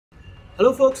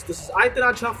Hello folks, this is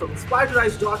Aitanajha from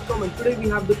InspiredRise.com, and today we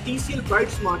have the TCL Pride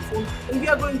smartphone, and we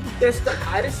are going to test the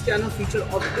iris scanner feature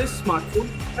of this smartphone,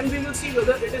 and we will see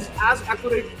whether it is as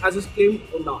accurate as is claimed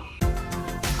or not.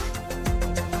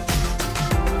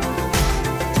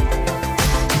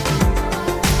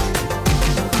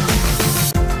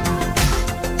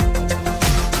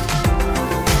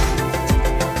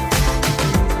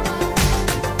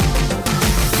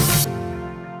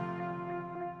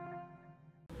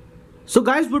 So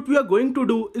guys, what we are going to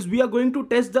do is we are going to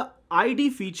test the ID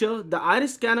feature, the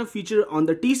iris scanner feature on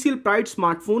the TCL Pride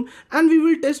smartphone, and we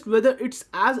will test whether it's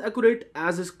as accurate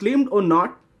as is claimed or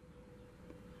not.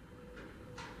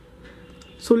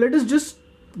 So let us just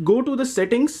go to the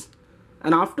settings,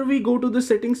 and after we go to the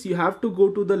settings, you have to go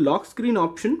to the lock screen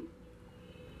option,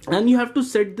 and you have to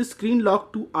set the screen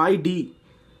lock to ID,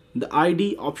 the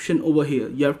ID option over here.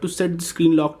 You have to set the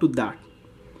screen lock to that.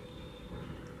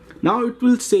 Now it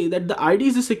will say that the ID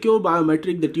is a secure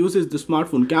biometric that uses the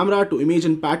smartphone camera to image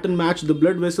and pattern match the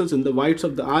blood vessels in the whites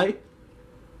of the eye.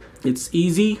 It's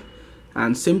easy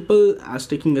and simple as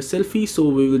taking a selfie, so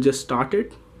we will just start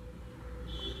it.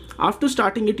 After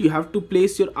starting it, you have to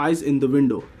place your eyes in the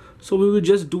window. So we will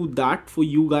just do that for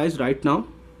you guys right now.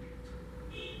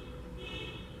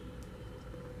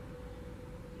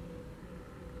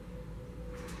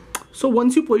 So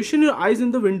once you position your eyes in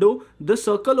the window, the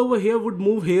circle over here would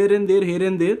move here and there, here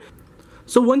and there.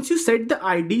 So once you set the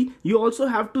ID, you also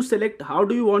have to select how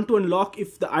do you want to unlock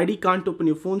if the ID can't open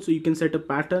your phone. So you can set a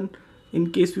pattern.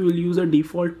 In case we will use a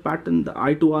default pattern, the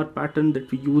I2R pattern that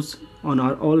we use on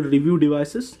our all review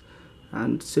devices,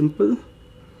 and simple.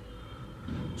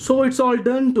 So it's all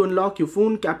done to unlock your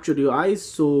phone, capture your eyes.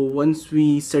 So once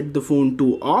we set the phone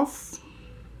to off,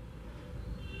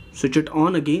 switch it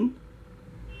on again.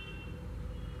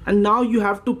 And now you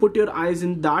have to put your eyes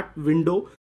in that window.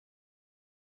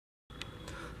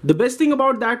 The best thing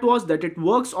about that was that it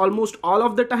works almost all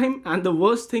of the time, and the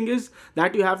worst thing is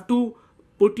that you have to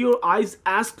put your eyes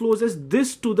as close as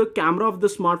this to the camera of the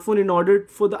smartphone in order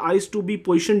for the eyes to be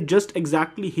positioned just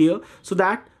exactly here, so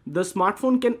that the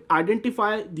smartphone can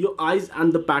identify your eyes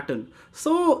and the pattern.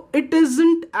 So it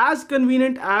isn't as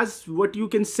convenient as what you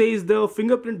can say is the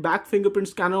back fingerprint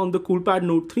scanner on the Coolpad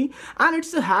Note 3, and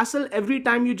it's a hassle every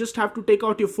time. You just have to take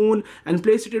out your phone and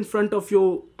place it in front of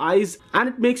your eyes, and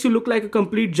it makes you look like a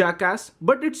complete jackass.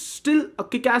 But it's still a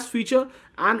kick-ass feature,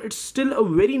 and it's still a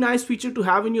very nice feature to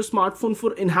have in your smartphone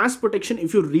for enhanced protection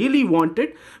if you really want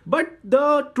it. But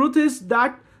the truth is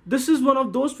that this is one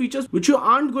of those features which you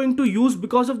aren't going to use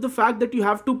because of the fact that you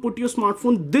have to put your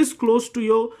smartphone this close to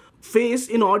your face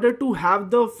in order to have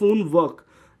the phone work.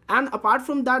 And apart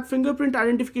from that, fingerprint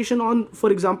identification on,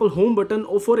 for example, home button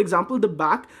or for example the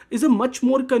back is a much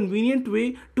more convenient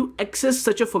way to access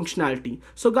such a functionality.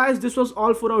 So guys, this was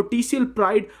all for our TCL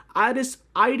Pride Iris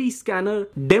ID Scanner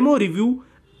demo review.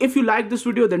 If you like this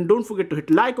video, then don't forget to hit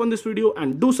like on this video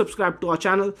and do subscribe to our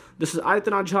channel. This is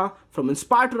Aitanajha from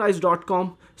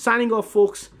InspiredRise.com signing off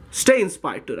folks. Stay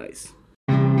inspired to rise.